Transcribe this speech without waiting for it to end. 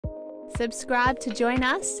Subscribe to join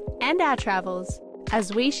us and our travels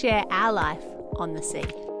as we share our life on the sea.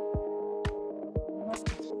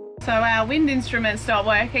 So our wind instrument stopped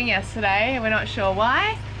working yesterday. We're not sure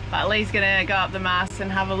why, but Lee's gonna go up the mast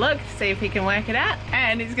and have a look, see if he can work it out,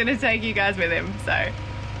 and he's gonna take you guys with him. So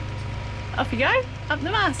off you go, up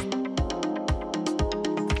the mast.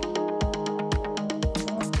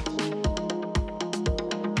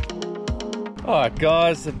 Alright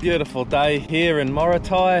guys, a beautiful day here in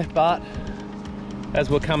Morotai, but as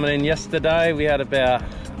we're coming in yesterday we had about,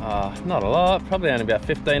 not a lot, probably only about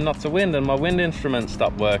 15 knots of wind, and my wind instrument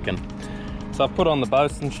stopped working. So I've put on the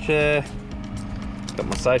bosun's chair, got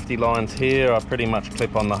my safety lines here, I pretty much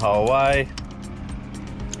clip on the whole way.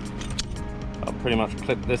 I'll pretty much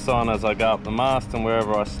clip this on as I go up the mast and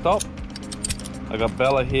wherever I stop. I got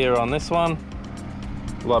Bella here on this one,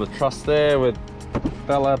 a lot of trust there with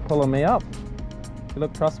Bella pulling me up. You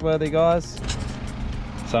look trustworthy, guys?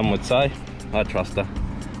 Some would say. I trust her.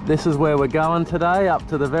 This is where we're going today, up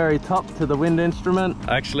to the very top to the wind instrument.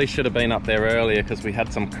 I actually should have been up there earlier because we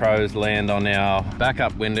had some crows land on our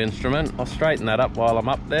backup wind instrument. I'll straighten that up while I'm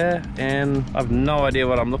up there, and I've no idea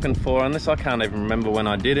what I'm looking for on this. I can't even remember when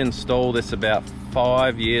I did install this about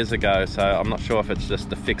 5 years ago, so I'm not sure if it's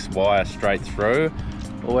just a fixed wire straight through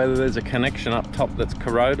or whether there's a connection up top that's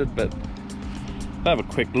corroded, but have a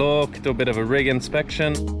quick look, do a bit of a rig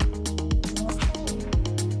inspection.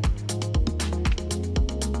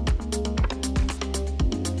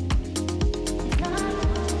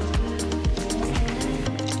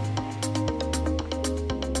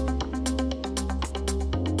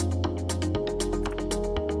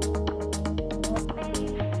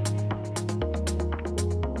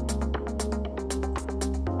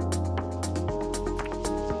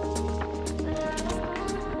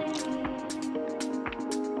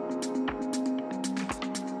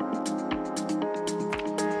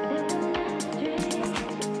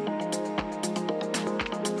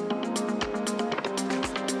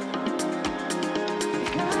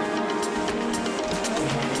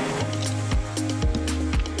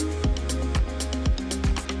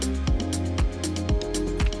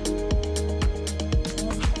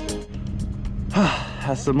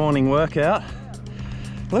 That's the morning workout.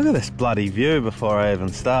 Look at this bloody view before I even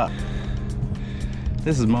start.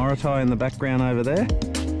 This is Morotai in the background over there.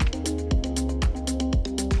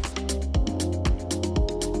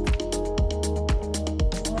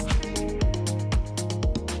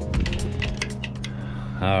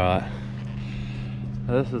 Alright,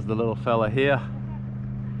 this is the little fella here.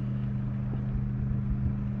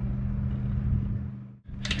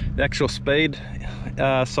 The actual speed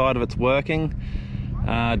side of it's working,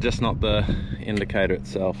 just not the indicator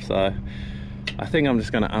itself. So I think I'm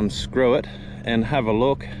just going to unscrew it and have a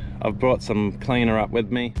look. I've brought some cleaner up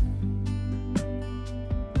with me.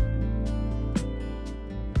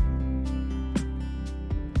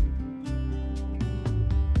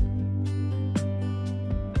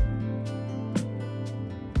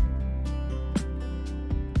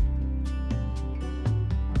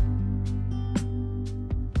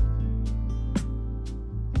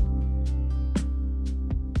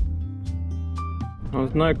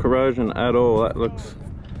 There's no corrosion at all. That looks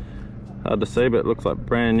hard to see, but it looks like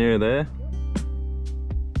brand new there.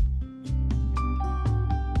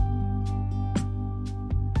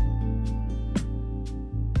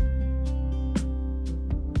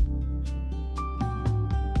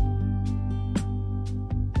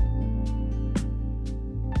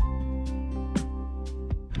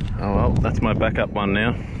 Oh well, that's my backup one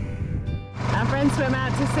now. Our friends swim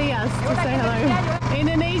out to see us, to say hello.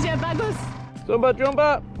 Indonesia, bagus. Jumpa,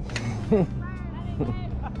 jumpa.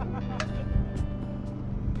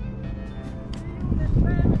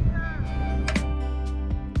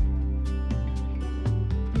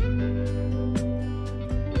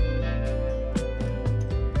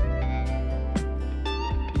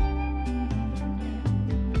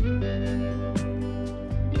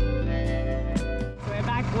 We're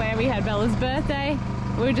back where we had Bella's birthday.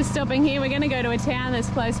 We were just stopping here. We're going to go to a town that's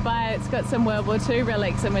close by. It's got some World War II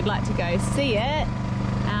relics and we'd like to go see it.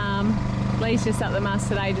 Lee's just up the mast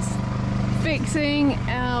today, just fixing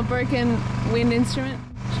our broken wind instrument.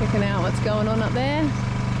 Checking out what's going on up there.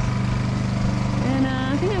 And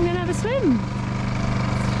I think I'm going to have a swim.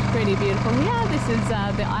 It's pretty beautiful here. This is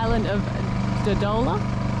the island of Daruba.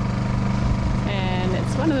 And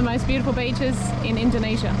it's one of the most beautiful beaches in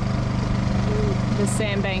Indonesia. The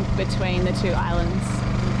sandbank between the two islands.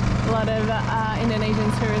 A lot of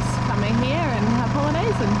Indonesian tourists coming here and have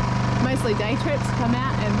holidays, and mostly day trips come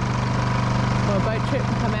out, and or a boat trip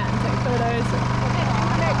come out and take photos.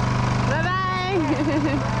 Bye bye.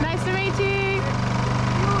 Nice to meet you.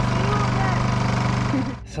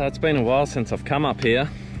 So it's been a while since I've come up here.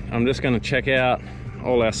 I'm just going to check out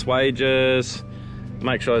all our swages,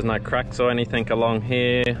 make sure there's no cracks or anything along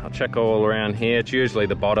here. I'll check all around here. It's usually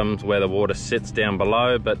the bottoms where the water sits down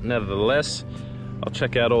below, but nevertheless, I'll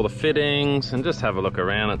check out all the fittings and just have a look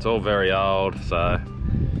around. It's all very old, so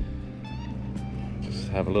just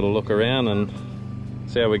have a little look around and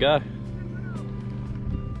see how we go.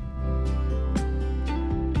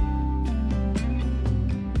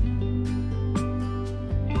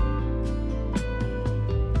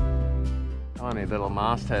 Tiny little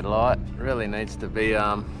masthead light, really needs to be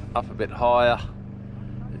up a bit higher.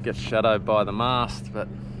 It gets shadowed by the mast, but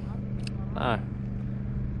no,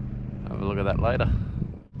 have a look at that later.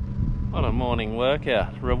 What a morning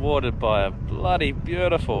workout, rewarded by a bloody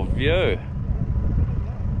beautiful view.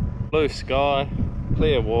 Blue sky,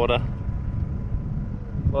 clear water,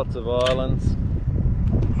 lots of islands.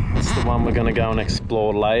 It's the one we're going to go and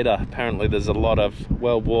explore later. Apparently there's a lot of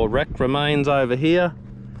World War wreck remains over here.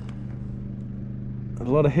 A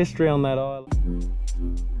lot of history on that island.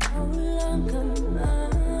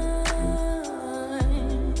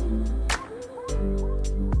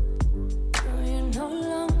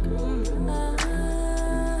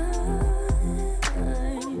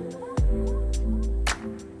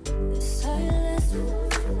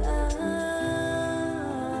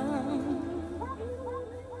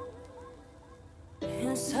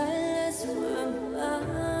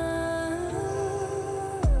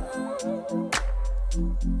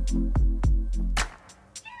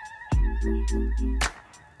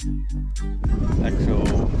 Actual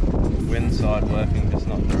wind side working, just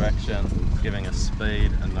not direction, giving us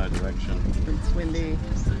speed and no direction. It's windy.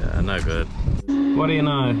 Yeah, no good. What do you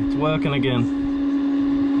know? It's working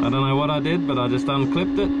again. I don't know what I did, but I just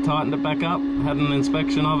unclipped it, tightened it back up, had an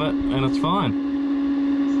inspection of it, and it's fine.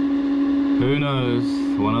 Who knows?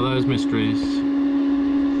 One of those mysteries.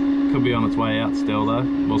 Could be on its way out still though.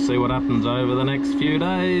 We'll see what happens over the next few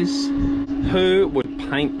days. Who would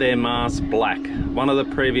paint their mast black? One of the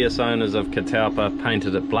previous owners of Catalpa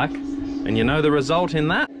painted it black. And you know the result in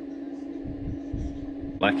that?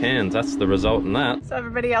 Black hands, that's the result in that. So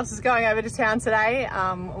everybody else is going over to town today.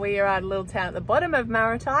 We are at a little town at the bottom of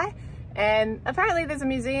Morotai, and apparently there's a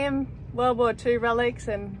museum, World War II relics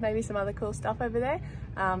and maybe some other cool stuff over there.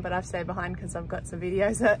 But I've stayed behind because I've got some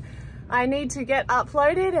videos that I need to get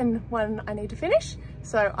uploaded and one I need to finish.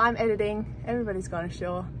 So I'm editing, everybody's gone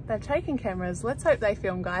ashore. They're taking cameras. Let's hope they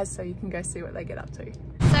film, guys, so you can go see what they get up to.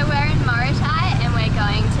 So we're in Morotai and we're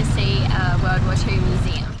going to see a World War II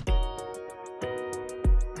museum.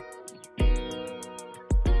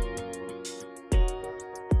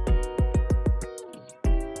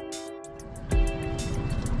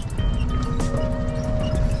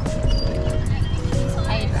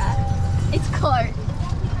 It's closed.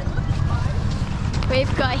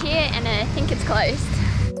 We've got here and I think it's closed.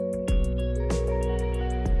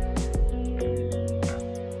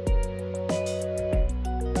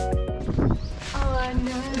 Oh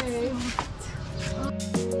no.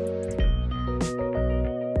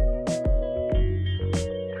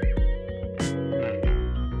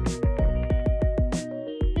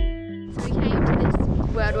 So we came to this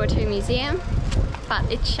World War II museum, but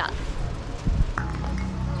it's shut.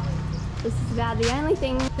 This is about the only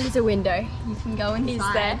thing. There's a window. You can go inside.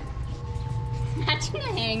 Is there? Imagine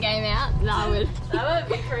a hand game out. That would. That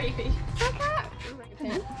would be creepy.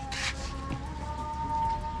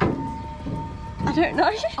 I don't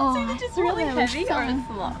know. Oh, it's either just really heavy or it's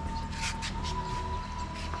locked.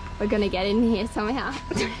 We're gonna get in here somehow.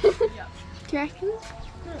 Yep. Do you reckon?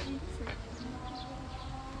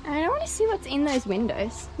 I don't want to see what's in those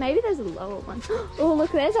windows. Maybe there's a lower one. Oh,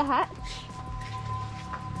 look, there's a hatch.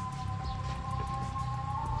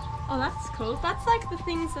 Oh, that's cool. That's like the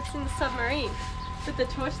things that's in the submarine with the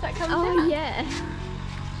torch that comes out. Oh, yeah.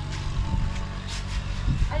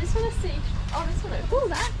 I just want to see. Oh, this one opens. Oh,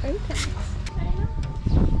 that opens.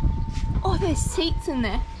 Oh, there's seats in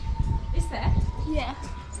there. Is there? Yeah.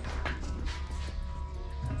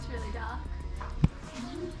 It's really dark.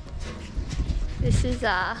 This is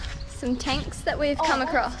some tanks that we've come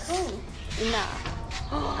across. Cool.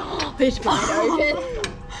 Nah. It's wide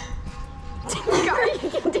open. Go, you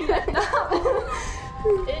can do it.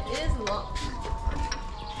 It is locked.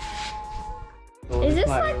 Is this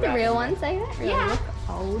like the real ones they got? Yeah. Look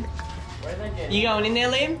old. You going in there,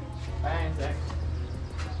 Liam?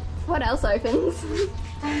 What else opens?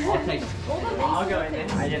 I'll take them. I'll go in there.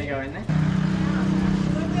 Are you gonna go in there?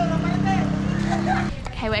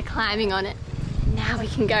 Okay, we're climbing on it. Now we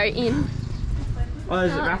can go in. Oh,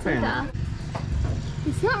 there's a Oh, wrapper in it's it.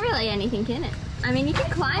 There's not really anything in it. I mean, you can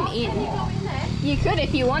climb in. You could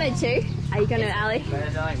if you wanted to. Are you going to, Ali?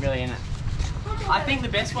 There's nothing really in it. I think the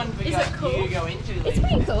best one for you to go into. It's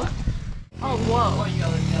pretty cool. Oh, whoa.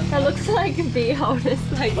 That looks like a beer holders.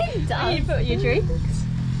 Like, it does. You put your drinks.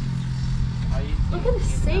 Look at the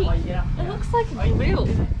seat. It looks like a grill.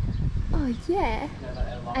 Oh, yeah.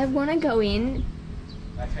 I want to go in.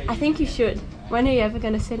 I think you should. When are you ever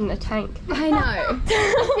going to sit in a tank? I know.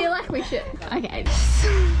 I feel like we should. Okay.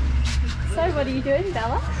 So what are you doing,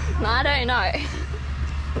 Bella? I don't know.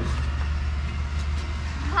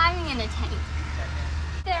 Climbing in a tank.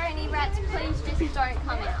 If there are any rats, please just don't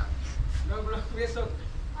come out. No, we're so...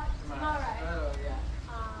 Alright.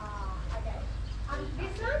 Okay.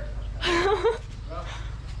 This one?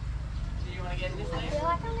 Do you want to get in this I thing? feel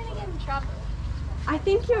like I'm going to get in trouble. I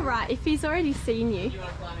think you're right. If he's already seen you, You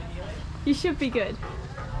want to climb in here? you should be good.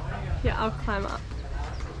 Yeah, I'll climb up.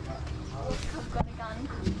 I've got a gun.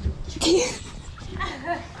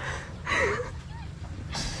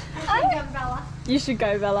 You should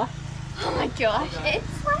go, Bella. Oh my gosh,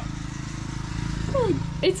 it's like...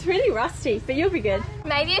 It's really rusty, but you'll be good.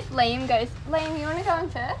 Maybe if Liam goes... Liam, you want to go in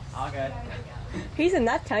first? I'll go. He's in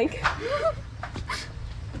that tank.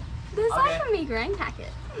 There's like a migraine packet.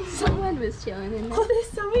 Someone was chilling in there. Oh, there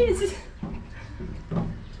so is.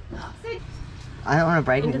 I don't want to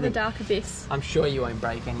break Into the anything. dark abyss. I'm sure you won't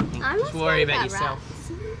break anything. I'm Just not worry scared about yourself.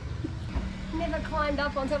 rats. Never climbed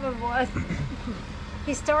up on top of a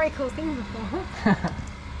historical thing before.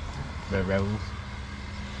 We're rebels.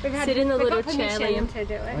 We've had, Sit in the we've little got chair, permission Liam. to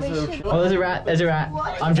do it. Oh, there's a rat. There's a rat.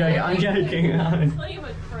 I'm joking. I'm joking. Liam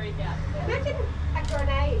would freak out. Imagine a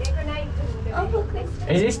grenade. A grenade wouldn't do Oh, look, anything.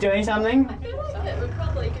 Is this doing something? I feel like it would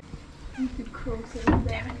probably.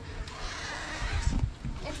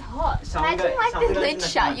 it's hot. Someone Imagine go- like someone the goes in lid the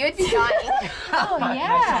shut, front. you'd be dying. Oh, Someone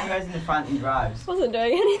yeah. goes in the front and drives. Wasn't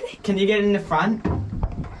doing anything. Can you get in the front?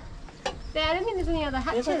 There, I don't think there's any other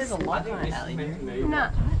hatches. There's a light on it, Ellie. No.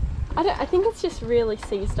 I think it's just really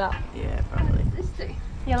seized up. Yeah, probably. This do.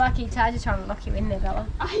 You're lucky. Tarja's trying to lock you in there, Bella.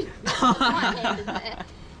 My hand is there.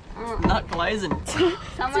 Not closing. It's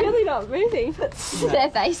Someone really not moving. But their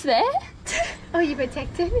face there. Oh, you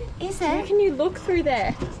protected? Is how it? can you look through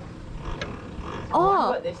there?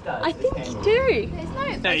 Oh, What this does. I think you do. There's no.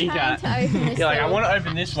 No, we're you trying can't. to open this You're like, I little want to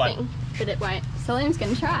open this one. thing, but it won't. So Liam's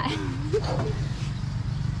gonna try.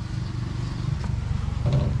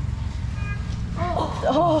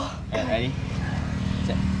 Oh, Yeah, ready?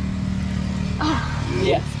 Oh,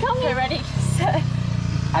 Yeah. come here. Ready? So,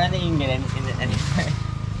 I don't think you can get in it anywhere.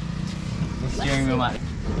 The steering wheel might.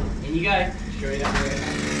 Here you go. Sure you don't do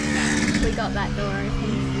it. we got that door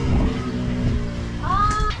open.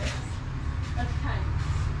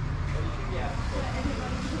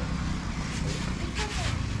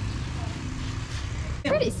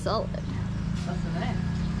 Pretty solid. What's the name?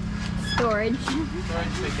 Storage. Storage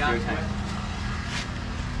for guns.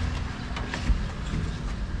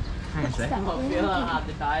 Hang on a sec. I feel how hard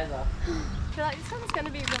the tires are. I feel like this one's going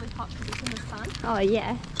to be really hot because it's in the sun. Oh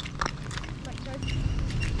yeah.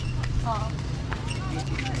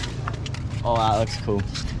 Oh, that looks cool.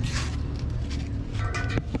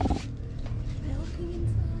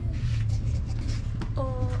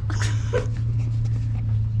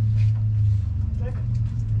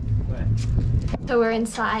 So we're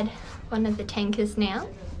inside one of the tankers now.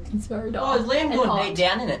 It's very Oh, dark. is Liam and going hot. deep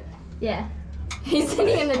down in it? Yeah. He's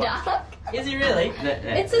sitting in the dark. Is he really?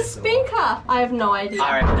 It's a spin car. I have no idea.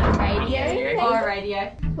 I reckon that's Radio. Oh, a radio.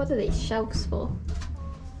 What are these shelves for?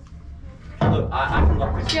 Look, I can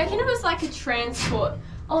lock this. Do you reckon it was like a transport?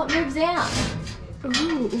 Oh, it moves out.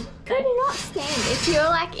 Ooh. Could not stand if you're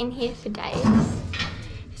like in here for days.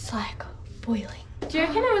 It's like boiling. Do you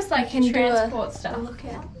reckon it was like Can do a- transport stuff? Look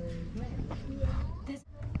out.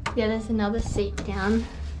 Yeah, there's another seat down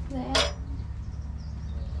there.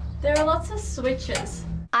 There are lots of switches.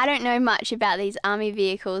 I don't know much about these army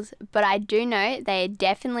vehicles, but I do know they are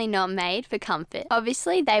definitely not made for comfort.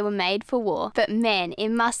 Obviously, they were made for war, but man, it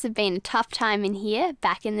must have been a tough time in here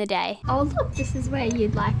back in the day. Oh look, this is where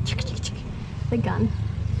you'd like the gun.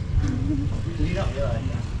 Did you not realise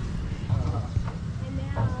that?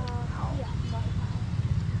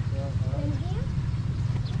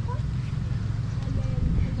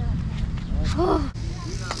 Oh.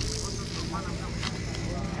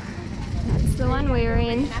 That's the one we were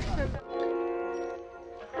in.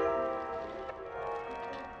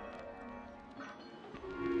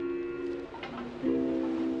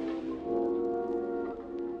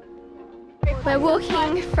 We're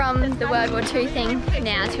walking from the World War II thing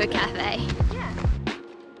now to a cafe.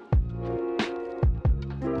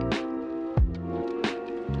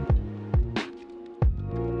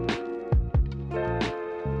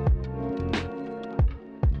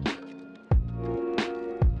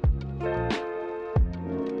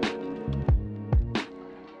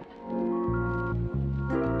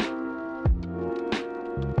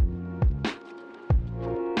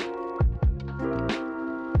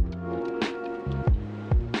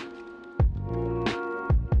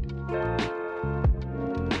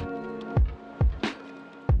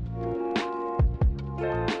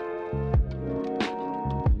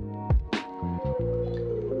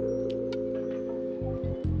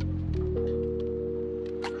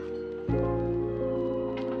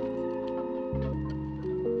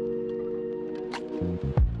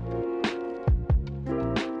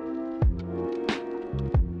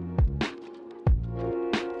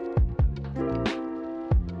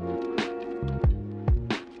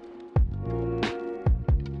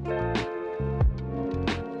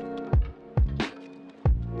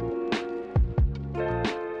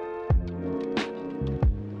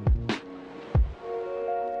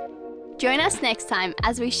 Join us next time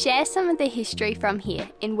as we share some of the history from here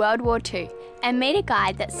in World War II and meet a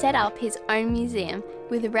guide that set up his own museum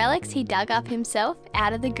with relics he dug up himself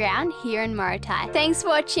out of the ground here in Morotai. Thanks for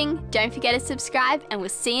watching, don't forget to subscribe and we'll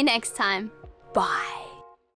see you next time. Bye.